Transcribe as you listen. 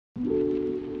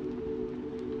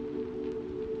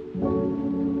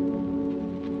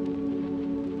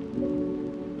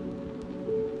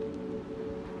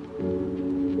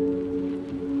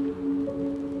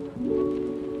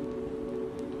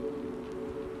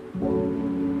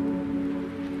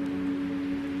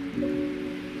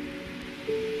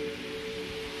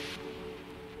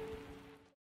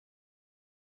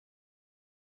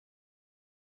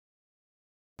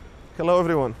Hello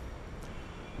everyone.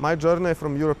 My journey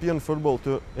from European football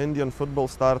to Indian football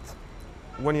started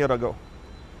 1 year ago.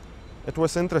 It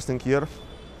was an interesting year.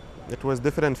 It was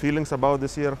different feelings about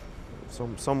this year.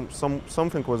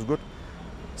 Something was good,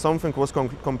 something was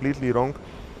completely wrong.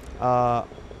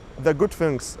 The good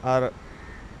things are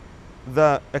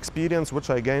the experience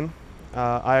which I gained.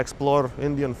 I explore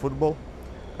Indian football,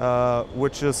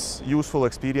 which is useful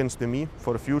experience to me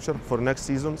for the future, for next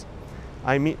seasons.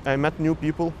 I met new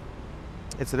people.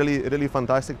 It's really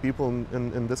fantastic people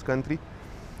in this country.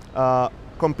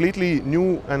 Completely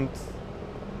new and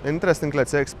interesting,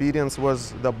 let's say, experience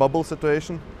was the bubble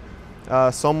situation.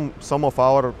 Some of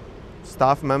our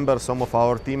staff members, some of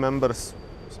our team members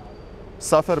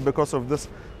suffer because of this.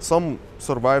 Some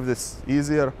survived this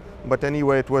easier, but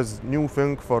anyway, it was new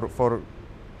thing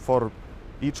for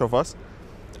each of us.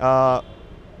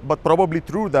 But probably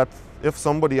true that if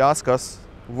somebody asks us,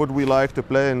 would we like to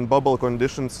play in bubble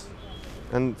conditions,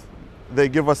 and they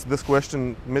give us this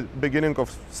question beginning of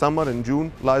summer in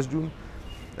June, last June,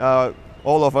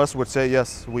 all of us would say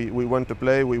yes, we want to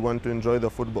play, we want to enjoy the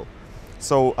football.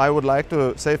 So I would like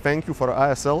to say thank you for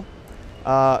ISL,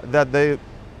 that they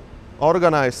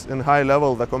organize in high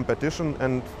level the competition,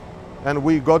 and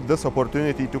we got this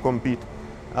opportunity to compete.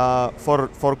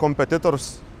 For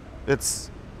competitors, it's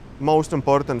most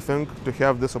important thing to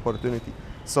have this opportunity.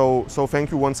 So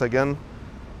thank you once again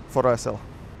for ISL.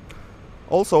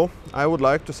 Also, I would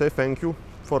like to say thank you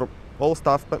for all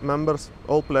staff members,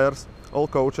 all players, all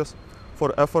coaches,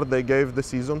 for effort they gave this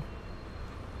season.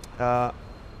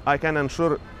 I can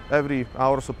ensure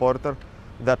our supporter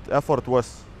that effort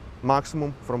was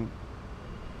maximum from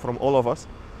all of us.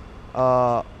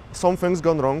 Some things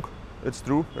gone wrong, it's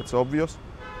true, it's obvious,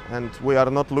 and we are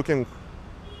not looking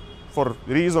for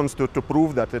reasons to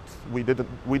prove that we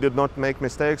did not make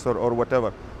mistakes or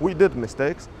whatever. We did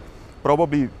mistakes.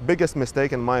 Probably biggest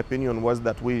mistake in my opinion was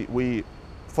that we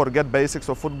forget basics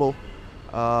of football.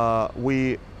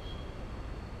 We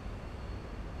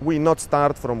not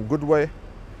start from good way,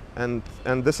 and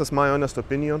this is my honest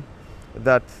opinion,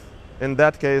 that in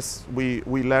that case we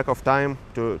lack of time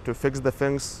to fix the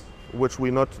things which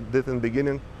we not did in the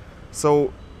beginning.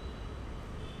 So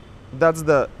that's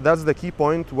the key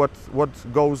point, what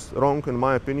goes wrong in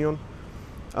my opinion.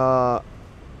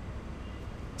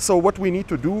 So what we need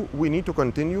to do, we need to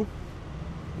continue.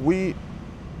 We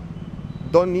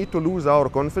don't need to lose our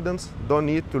confidence, don't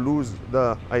need to lose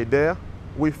the idea.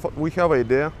 We have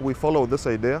idea, we follow this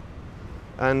idea,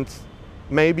 and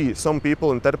maybe some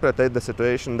people interpret the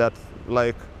situation that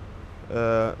like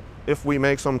if we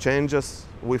make some changes,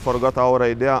 we forgot our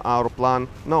idea, our plan.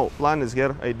 No, plan is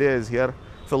here, idea is here,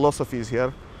 philosophy is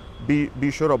here.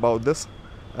 Be sure about this.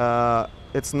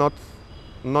 It's not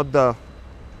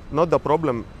the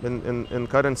problem in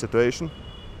current situation.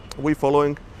 We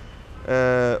following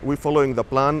the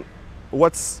plan.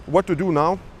 What to do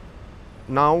now?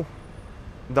 Now,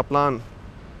 the plan.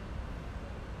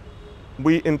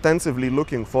 We intensively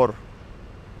looking for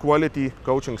quality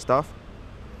coaching staff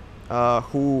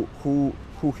who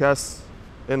has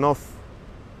enough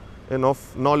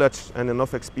knowledge and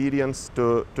enough experience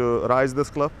to rise this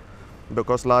club,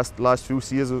 because last few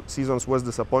seasons was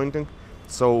disappointing.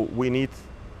 So we need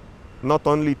not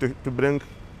only to bring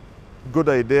good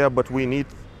idea, but we need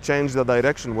change the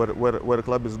direction where the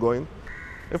club is going.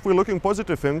 If we're looking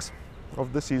positive things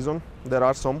of this season, there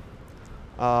are some.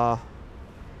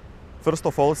 First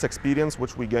of all, it's experience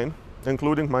which we gain,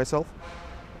 including myself.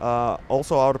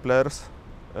 Also our players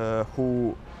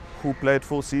who played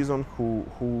full season,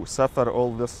 who suffer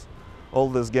all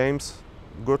these games,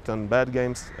 good and bad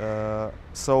games.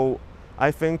 So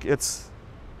I think it's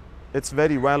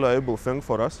very valuable thing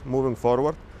for us moving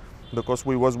forward, because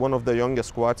we was one of the youngest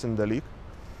squads in the league.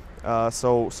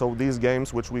 So these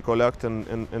games which we collect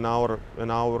in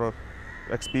our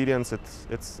experience,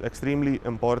 it's extremely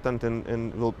important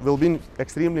and will be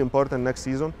extremely important next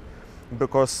season,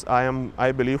 because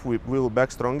I believe we will be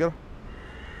back stronger.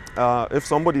 If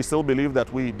somebody still believe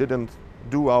that we didn't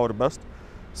do our best,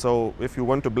 so if you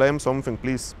want to blame something,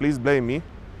 please blame me.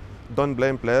 Don't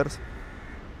blame players.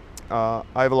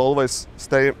 I will always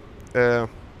stay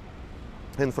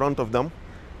in front of them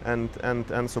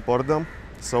and support them.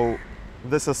 So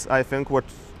this is, I think, what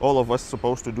all of us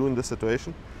supposed to do in this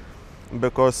situation,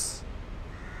 because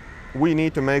we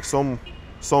need to make some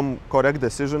correct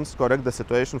decisions, correct the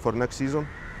situation for next season.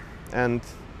 And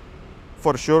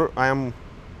for sure,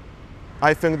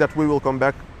 I think that we will come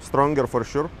back stronger for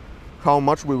sure. How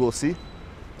much we will see.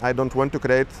 I don't want to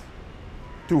create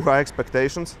too high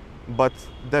expectations, but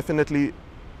definitely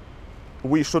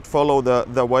we should follow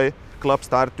the way club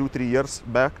started 2-3 years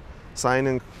back,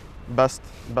 signing best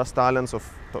talents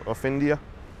of India.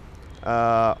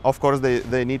 Of course,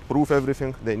 they need prove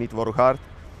everything. They need work hard,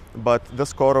 but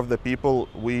this core of the people,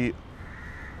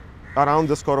 around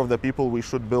this core of the people, we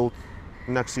should build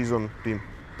next season team.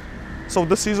 So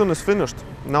this season is finished.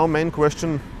 Now, main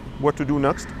question: what to do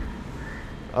next?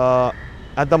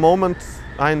 At the moment,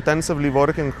 I intensively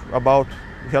working about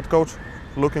head coach,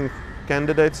 looking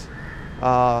candidates,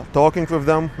 talking with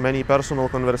them, many personal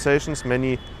conversations,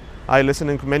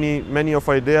 listening many of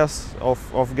ideas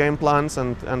of game plans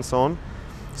and so on.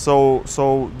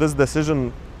 So this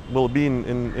decision will be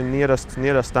in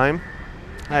nearest time.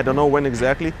 I don't know when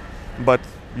exactly, but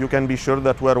you can be sure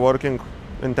that we're working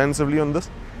intensively on this,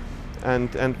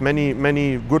 and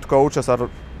many good coaches are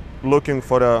looking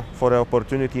for an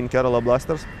opportunity in Kerala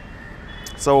Blasters.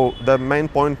 So the main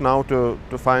point now to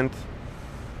find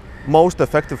most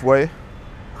effective way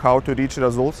how to reach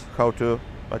results, how to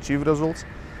achieve results,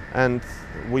 and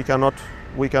we cannot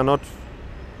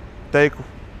take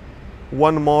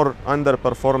one more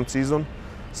underperformed season.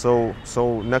 So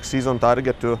next season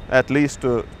target to at least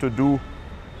to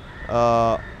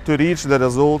reach the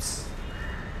results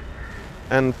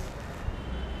and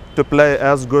to play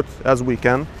as good as we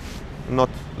can, not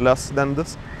less than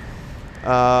this.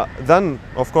 Then,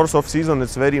 of course, off season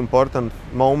it's very important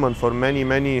moment for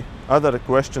many other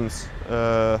questions.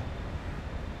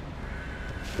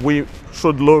 We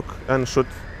should look and should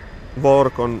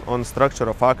work on structure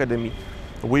of academy.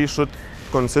 We should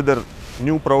consider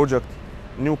new project,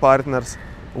 new partners,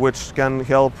 which can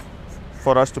help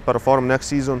for us to perform next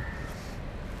season.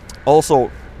 Also,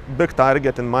 big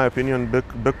target, in my opinion,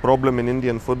 big problem in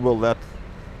Indian football, that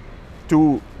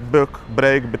too big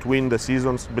break between the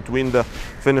seasons, between the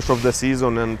finish of the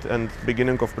season and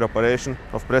beginning of preparation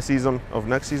of pre-season of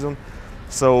next season.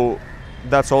 So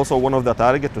that's also one of the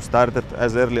target, to start it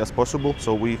as early as possible.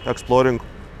 So we exploring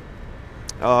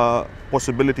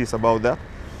possibilities about that.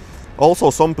 Also,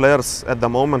 some players at the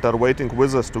moment are waiting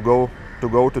with us to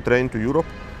go to train to Europe.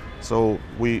 So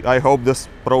I hope this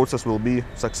process will be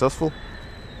successful.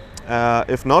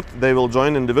 If not, they will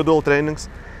join individual trainings.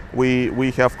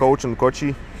 We have coach in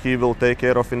Kochi. He will take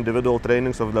care of individual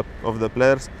trainings of the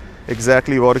players,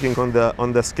 exactly working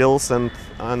on the skills and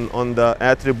on the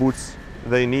attributes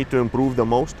they need to improve the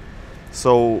most.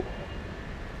 So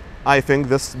I think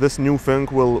this new thing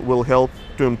will help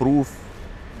to improve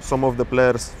some of the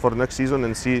players for next season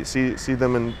and see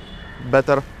them in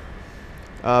better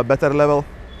level.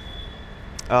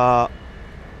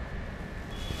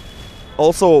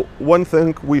 Also, one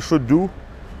thing we should do,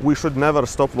 we should never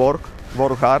stop work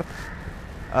hard,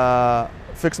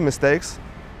 fix mistakes,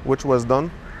 which was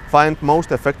done, find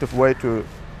most effective way to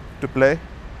play,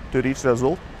 to reach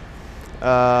result,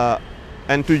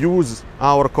 and to use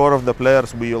our core of the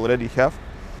players we already have.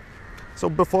 So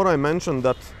before I mentioned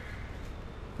that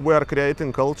we are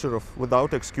creating culture of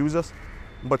without excuses,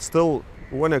 but still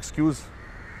one excuse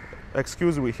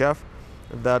we have,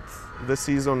 that this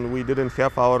season we didn't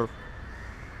have our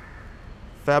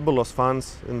fabulous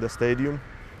fans in the stadium,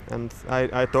 and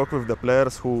I talked with the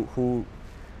players who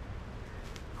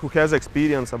has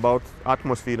experience about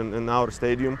atmosphere in our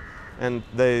stadium, and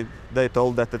they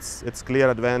told that it's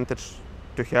clear advantage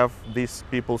to have these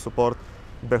people support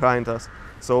behind us.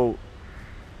 So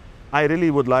I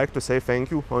really would like to say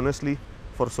thank you, honestly,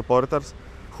 for supporters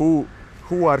who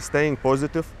are staying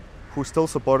positive, who still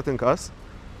supporting us.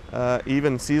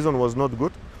 Even season was not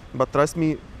good, but trust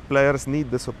me, players need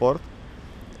the support.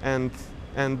 And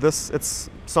this, it's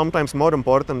sometimes more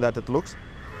important than it looks.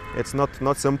 It's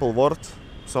not simple words.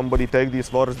 Somebody take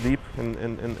these words deep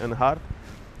and hard.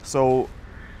 So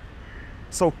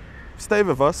stay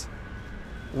with us.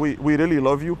 We really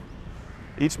love you.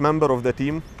 Each member of the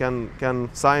team can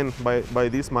sign by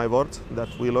these my words that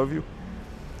we love you.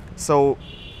 So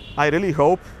I really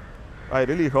hope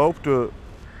to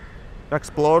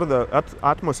explore the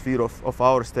atmosphere of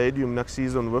our stadium next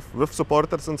season with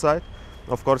supporters inside.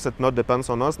 Of course, it not depends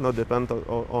on us, not depend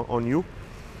on you,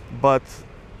 but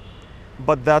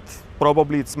that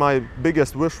probably it's my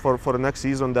biggest wish for next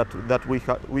season, that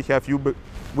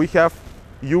we have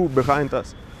you behind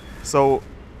us. So,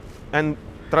 and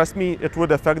trust me, it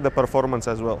would affect the performance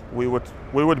as well. We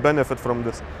would benefit from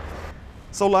this.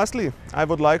 So lastly, I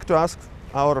would like to ask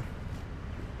our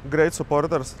great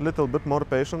supporters a little bit more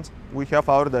patience. We have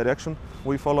our direction,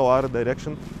 we follow our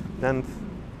direction, and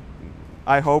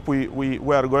I hope we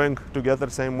are going together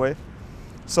same way.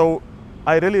 So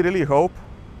I really hope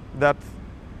that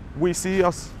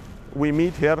we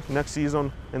meet here next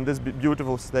season in this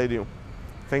beautiful stadium.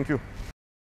 Thank you.